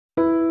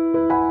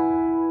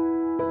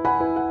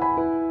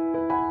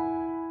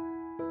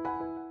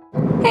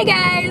Hey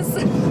guys!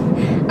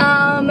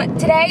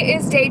 Today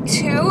is day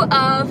 2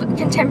 of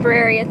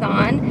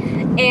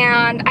Contemporary-A-Thon,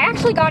 and I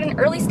actually got an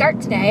early start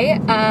today,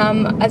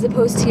 as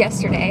opposed to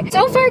yesterday.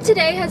 So far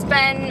today has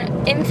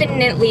been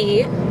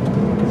infinitely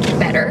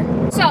better.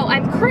 So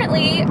I'm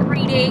currently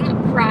reading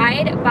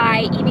Pride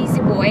by E.B.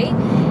 Du Bois,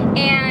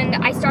 and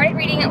I started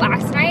reading it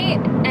last night,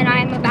 and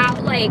I'm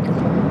about like,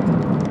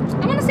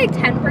 I want to say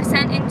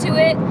 10% into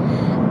it.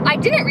 I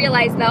didn't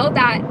realize though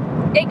that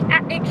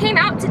it came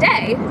out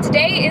today.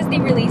 Today is the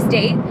release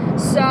date,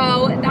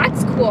 so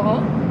that's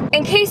cool.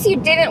 In case you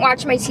didn't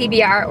watch my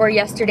TBR or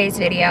yesterday's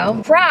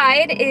video,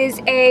 Pride is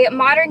a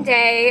modern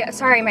day,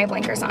 sorry my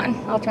blinker's on,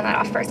 I'll turn that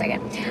off for a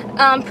second.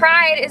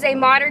 Pride is a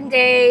modern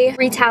day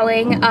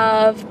retelling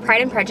of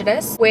Pride and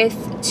Prejudice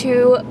with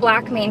 2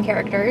 black main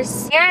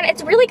characters, and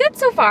it's really good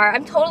so far.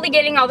 I'm totally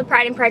getting all the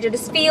Pride and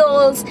Prejudice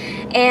feels,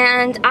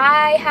 and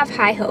I have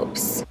high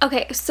hopes.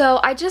 Okay, so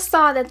I just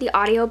saw that the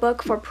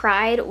audiobook for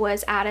Pride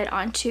was added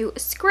onto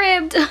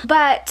Scribd,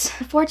 but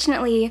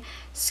unfortunately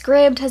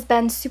Scribd has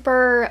been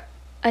super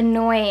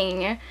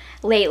annoying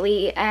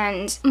lately,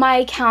 and my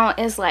account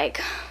is like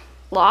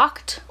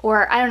locked,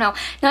 or I don't know,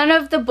 none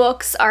of the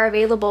books are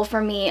available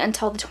for me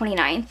until the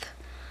 29th,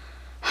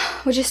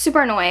 which is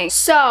super annoying.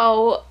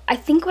 So I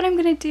think what I'm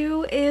gonna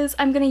do is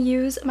I'm gonna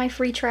use my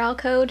free trial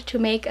code to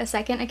make a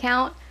second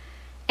account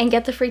and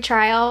get the free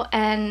trial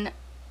and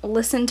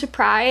listen to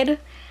Pride,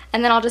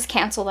 and then I'll just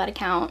cancel that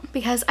account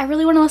because I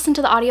really want to listen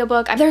to the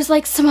audiobook. There's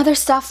like some other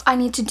stuff I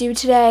need to do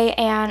today,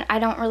 and I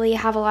don't really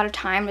have a lot of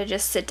time to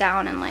just sit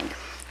down and like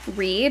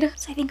read.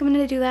 So I think I'm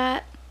gonna do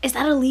that. Is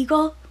that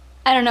illegal?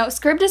 I don't know.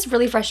 Scribd is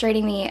really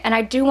frustrating me, and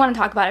I do want to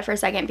talk about it for a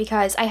second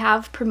because I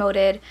have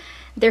promoted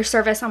their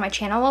service on my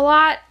channel a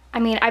lot. I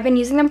mean, I've been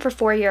using them for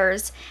 4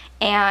 years,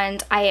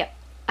 and I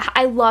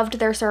loved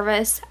their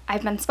service.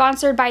 I've been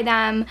sponsored by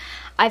them.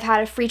 I've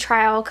had a free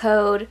trial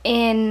code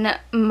in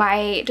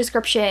my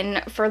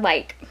description for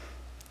like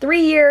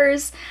 3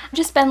 years. I've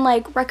just been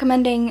like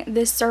recommending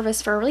this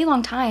service for a really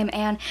long time,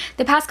 and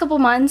the past couple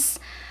months,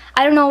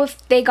 I don't know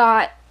if they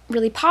got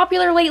really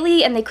popular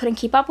lately and they couldn't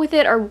keep up with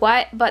it or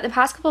what, but the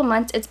past couple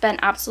months it's been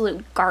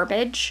absolute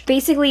garbage.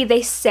 Basically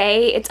they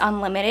say it's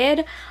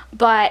unlimited,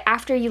 but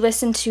after you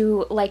listen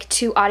to like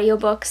 2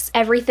 audiobooks,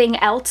 everything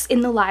else in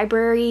the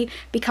library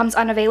becomes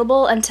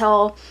unavailable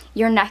until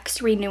your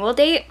next renewal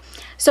date.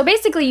 So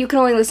basically you can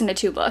only listen to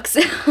 2 books.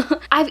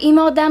 I've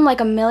emailed them like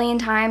a million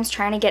times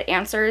trying to get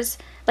answers,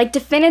 like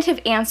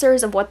definitive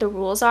answers of what the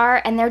rules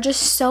are, and they're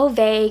just so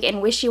vague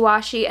and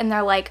wishy-washy, and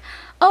they're like,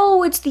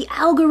 oh, it's the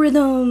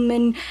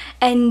algorithm,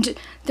 and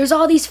there's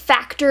all these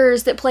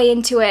factors that play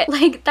into it.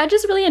 Like, that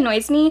just really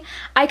annoys me.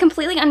 I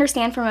completely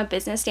understand from a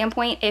business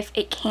standpoint if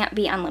it can't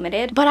be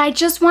unlimited, but I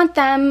just want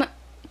them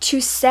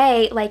to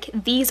say, like,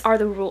 these are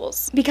the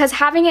rules. Because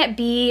having it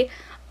be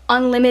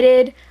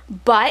unlimited,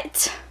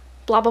 but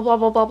blah, blah, blah,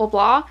 blah, blah, blah,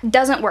 blah,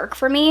 doesn't work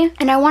for me.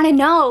 And I want to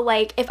know,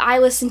 like, if I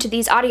listen to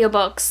these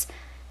audiobooks,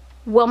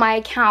 will my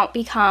account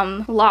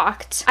become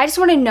locked? I just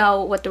want to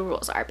know what the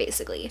rules are,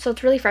 basically. So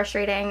it's really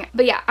frustrating.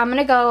 But yeah, I'm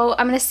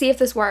gonna see if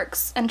this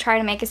works and try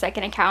to make a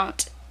second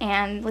account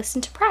and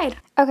listen to Pride.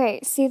 Okay,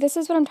 see, this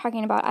is what I'm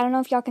talking about. I don't know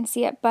if y'all can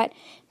see it, but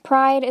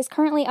Pride is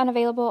currently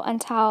unavailable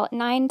until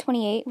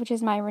 9/28, which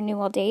is my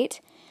renewal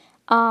date,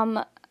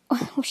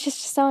 which is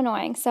just so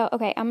annoying. So,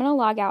 okay, I'm gonna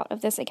log out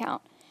of this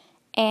account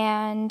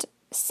and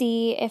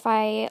see if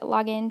I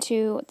log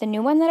into the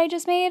new one that I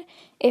just made,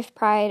 if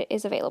Pride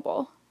is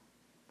available.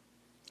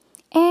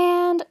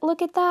 And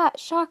look at that,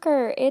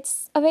 shocker,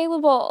 it's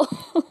available.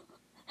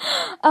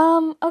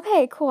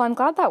 Okay, cool, I'm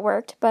glad that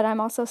worked, but I'm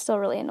also still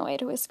really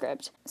annoyed with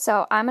Scribd.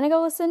 So I'm gonna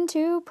go listen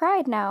to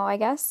Pride now, I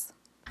guess.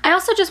 I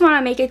also just want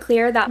to make it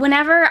clear that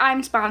whenever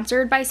I'm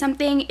sponsored by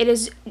something, it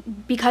is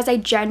because I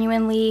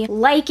genuinely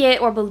like it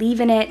or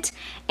believe in it.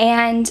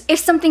 And if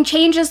something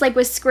changes, like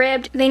with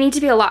Scribd, they need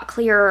to be a lot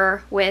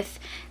clearer with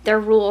their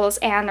rules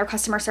and their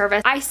customer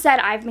service. I said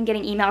I've been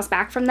getting emails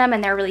back from them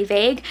and they're really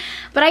vague,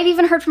 but I've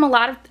even heard from a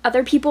lot of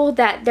other people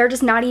that they're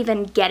just not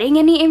even getting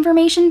any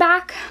information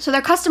back. So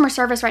their customer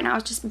service right now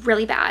is just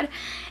really bad.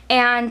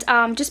 And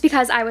just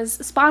because I was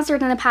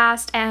sponsored in the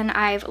past and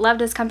I've loved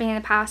this company in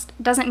the past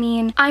doesn't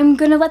mean I'm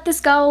gonna let this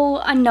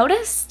go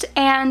unnoticed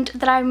and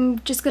that I'm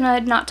just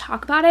gonna not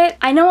talk about it.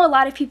 I know a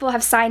lot of people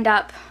have signed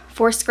up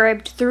for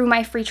Scribd through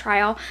my free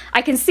trial.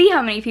 I can see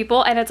how many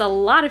people, and it's a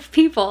lot of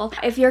people.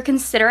 If you're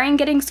considering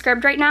getting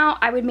Scribd right now,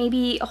 I would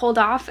maybe hold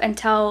off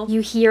until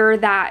you hear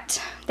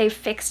that they've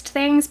fixed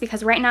things,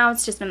 because right now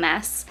it's just a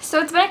mess. So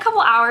it's been a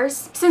couple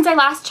hours since I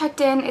last checked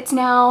in. It's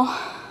now,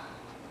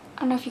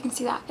 I don't know if you can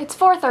see that, it's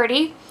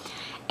 4:30,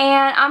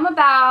 and I'm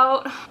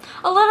about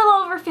a little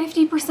over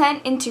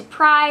 50% into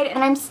Pride,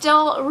 and I'm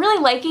still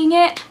really liking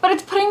it, but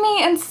it's putting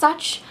me in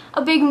such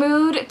a big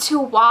mood to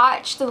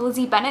watch the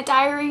Lizzie Bennet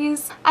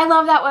Diaries. I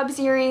love that web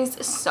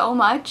series so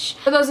much.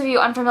 For those of you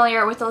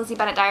unfamiliar with the Lizzie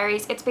Bennet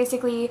Diaries, it's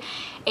basically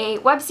a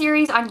web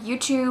series on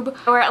YouTube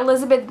where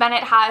Elizabeth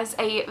Bennet has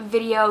a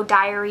video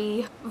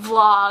diary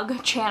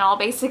vlog channel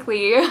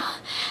basically,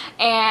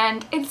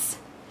 and it's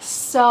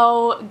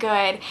so good.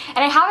 And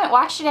I haven't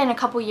watched it in a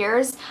couple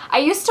years. I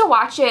used to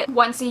watch it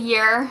once a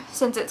year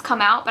since it's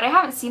come out, but I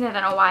haven't seen it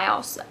in a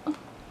while, so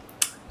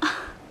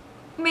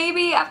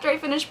maybe after I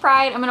finish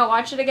Pride, I'm gonna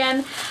watch it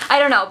again. I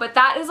don't know, but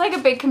that is like a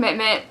big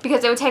commitment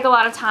because it would take a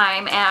lot of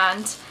time,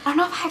 and I don't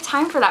know if I have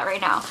time for that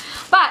right now.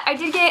 But I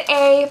did get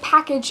a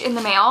package in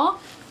the mail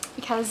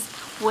because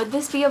would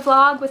this be a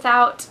vlog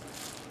without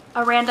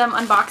a random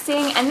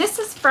unboxing? And this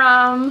is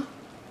from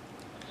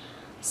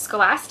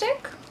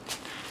Scholastic.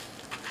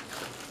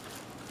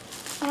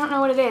 I don't know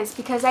what it is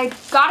because I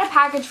got a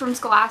package from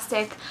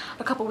Scholastic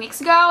a couple weeks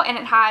ago and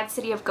it had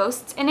City of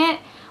Ghosts in it,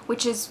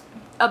 which is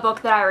a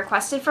book that I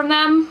requested from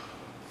them.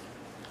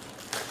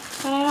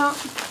 But I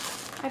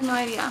have no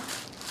idea.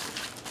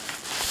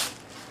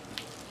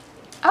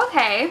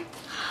 Okay.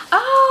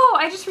 Oh,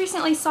 I just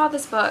recently saw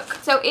this book.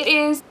 So it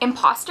is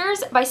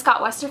Imposters by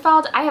Scott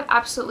Westerfeld. I have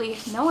absolutely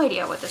no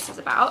idea what this is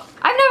about.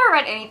 I've never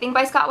read anything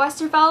by Scott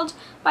Westerfeld,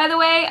 by the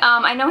way.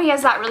 I know he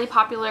has that really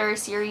popular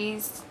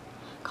series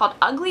called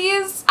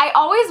Uglies. I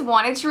always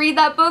wanted to read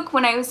that book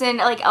when I was in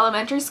like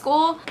elementary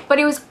school, but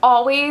it was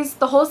always,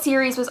 the whole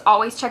series was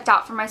always checked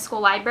out from my school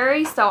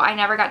library, so I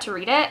never got to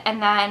read it, and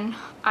then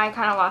I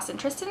kind of lost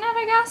interest in it,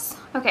 I guess.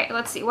 Okay,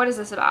 let's see, what is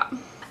this about?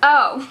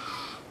 Oh,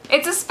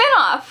 it's a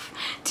spin-off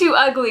to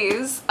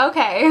Uglies.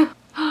 Okay.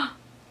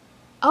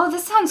 Oh,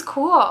 this sounds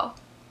cool.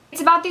 It's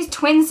about these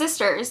twin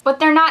sisters, but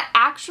they're not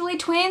actually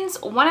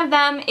twins. One of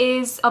them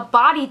is a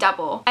body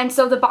double, and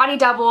so the body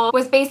double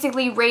was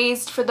basically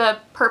raised for the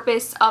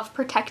purpose of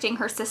protecting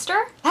her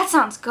sister. That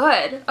sounds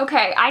good.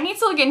 Okay, I need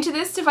to look into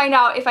this to find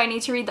out if I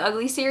need to read the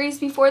Ugly series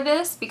before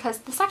this, because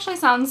this actually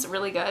sounds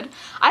really good.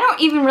 I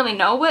don't even really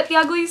know what the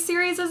Ugly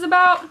series is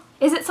about.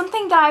 Is it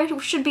something that I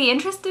should be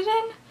interested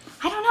in?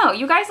 I don't know.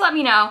 You guys let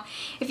me know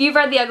if you've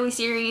read the Ugly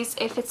series,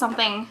 if it's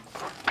something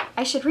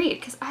I should read,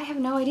 because I have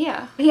no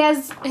idea. He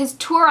has his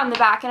tour on the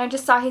back, and I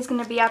just saw he's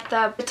going to be at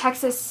the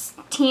Texas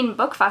Teen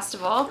Book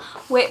Festival,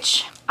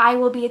 which I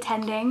will be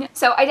attending.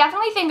 So I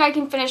definitely think I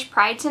can finish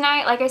Pride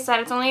tonight. Like I said,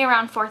 it's only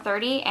around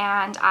 4:30,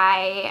 and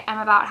I am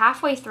about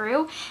halfway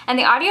through, and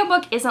the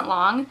audiobook isn't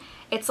long.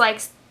 It's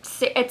like,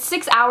 it's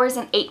 6 hours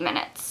and 8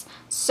 minutes.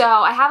 So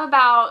I have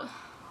about,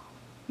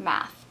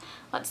 math.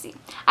 Let's see.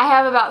 I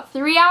have about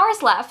 3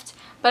 hours left,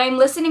 but I'm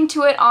listening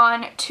to it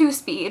on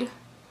 2-speed.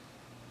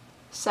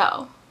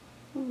 So,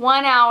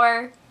 1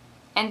 hour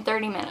and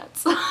 30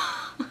 minutes.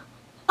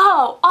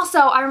 Oh, also,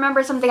 I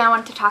remember something I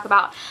wanted to talk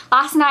about.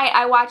 Last night,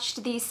 I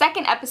watched the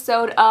second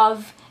episode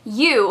of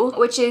You,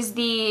 which is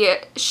the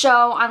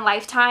show on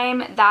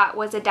Lifetime that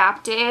was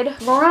adapted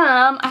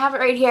from, I have it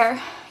right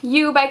here,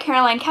 You by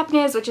Caroline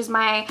Kepnes, which is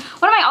one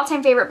of my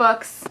all-time favorite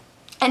books.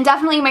 And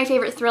definitely my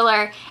favorite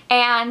thriller,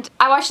 and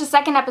I watched the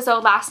second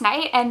episode last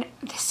night, and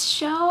this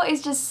show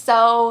is just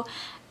so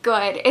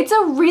good. It's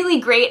a really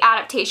great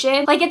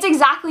adaptation. Like, it's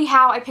exactly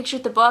how I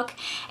pictured the book,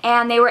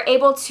 and they were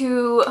able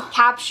to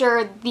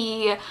capture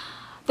the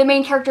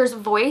main character's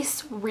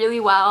voice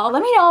really well.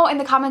 Let me know in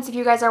the comments if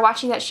you guys are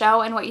watching that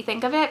show and what you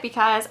think of it,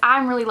 because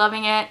I'm really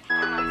loving it.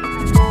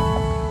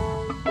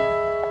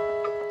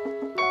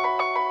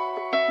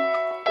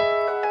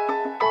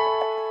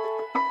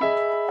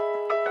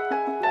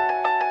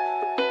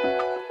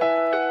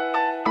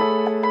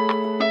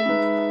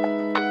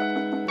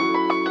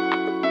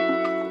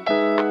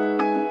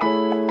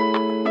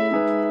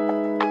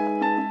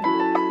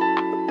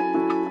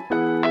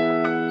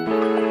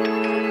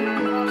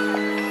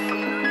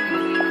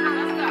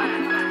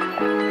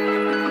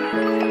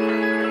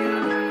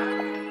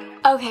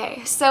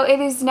 Okay, so it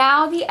is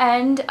now the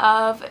end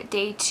of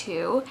day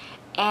 2,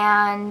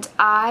 and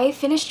I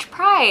finished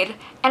Pride,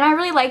 and I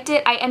really liked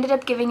it. I ended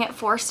up giving it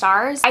 4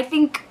 stars. I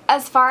think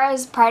as far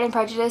as Pride and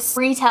Prejudice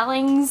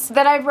retellings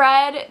that I've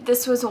read,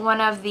 this was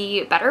one of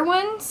the better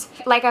ones.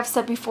 Like I've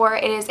said before,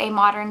 it is a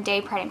modern day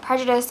Pride and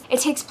Prejudice. It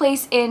takes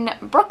place in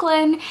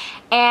Brooklyn,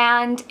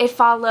 and it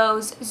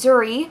follows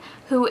Zuri,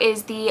 who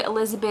is the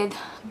Elizabeth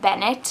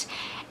Bennet,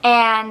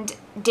 and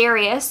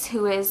Darius,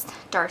 who is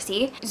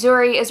Darcy.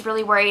 Zuri is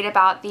really worried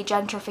about the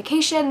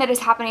gentrification that is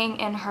happening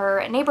in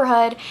her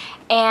neighborhood,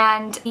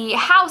 and the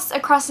house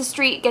across the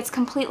street gets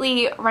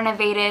completely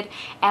renovated,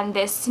 and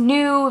this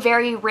new,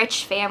 very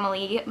rich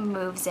family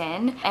moves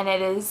in, and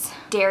it is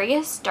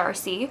Darius,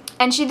 Darcy,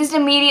 and she just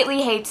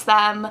immediately hates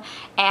them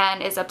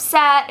and is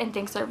upset and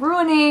thinks they're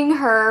ruining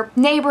her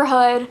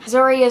neighborhood.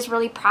 Zuri is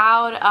really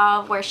proud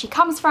of where she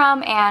comes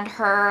from and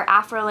her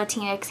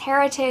Afro-Latinx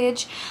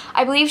heritage.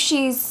 I believe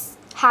she's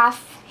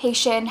half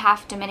Haitian,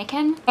 half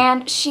Dominican,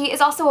 and she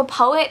is also a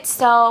poet,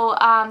 so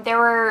there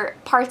were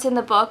parts in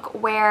the book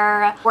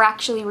where we're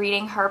actually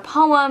reading her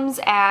poems,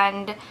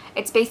 and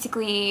it's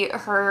basically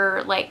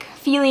her like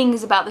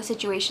feelings about the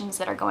situations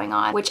that are going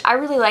on, which I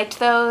really liked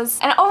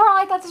those. And overall,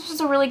 I thought this was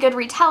a really good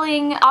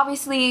retelling.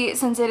 Obviously,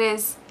 since it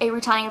is a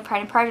retelling of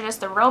Pride and Prejudice,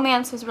 the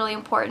romance was really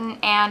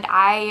important, and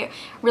I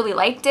really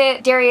liked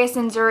it. Darius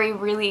and Zuri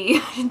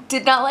really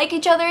did not like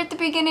each other at the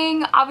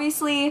beginning,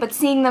 obviously, but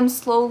seeing them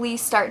slowly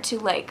start to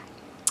like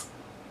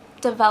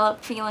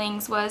develop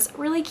feelings was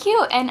really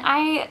cute, and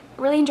I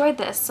really enjoyed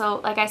this.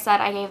 So like I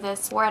said, I gave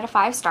this 4 out of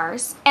 5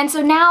 stars. And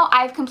so now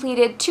I've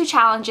completed 2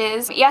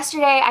 challenges.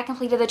 Yesterday I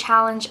completed the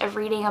challenge of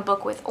reading a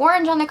book with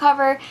orange on the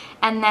cover,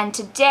 and then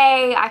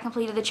today I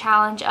completed the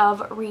challenge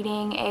of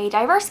reading a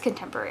diverse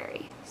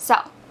contemporary. So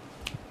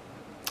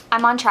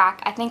I'm on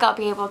track. I think I'll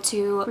be able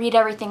to read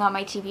everything on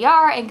my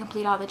TBR and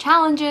complete all the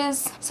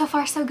challenges. So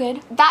far, so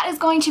good. That is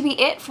going to be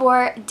it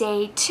for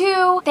day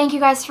 2. Thank you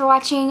guys for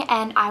watching,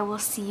 and I will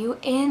see you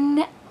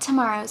in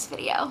tomorrow's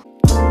video.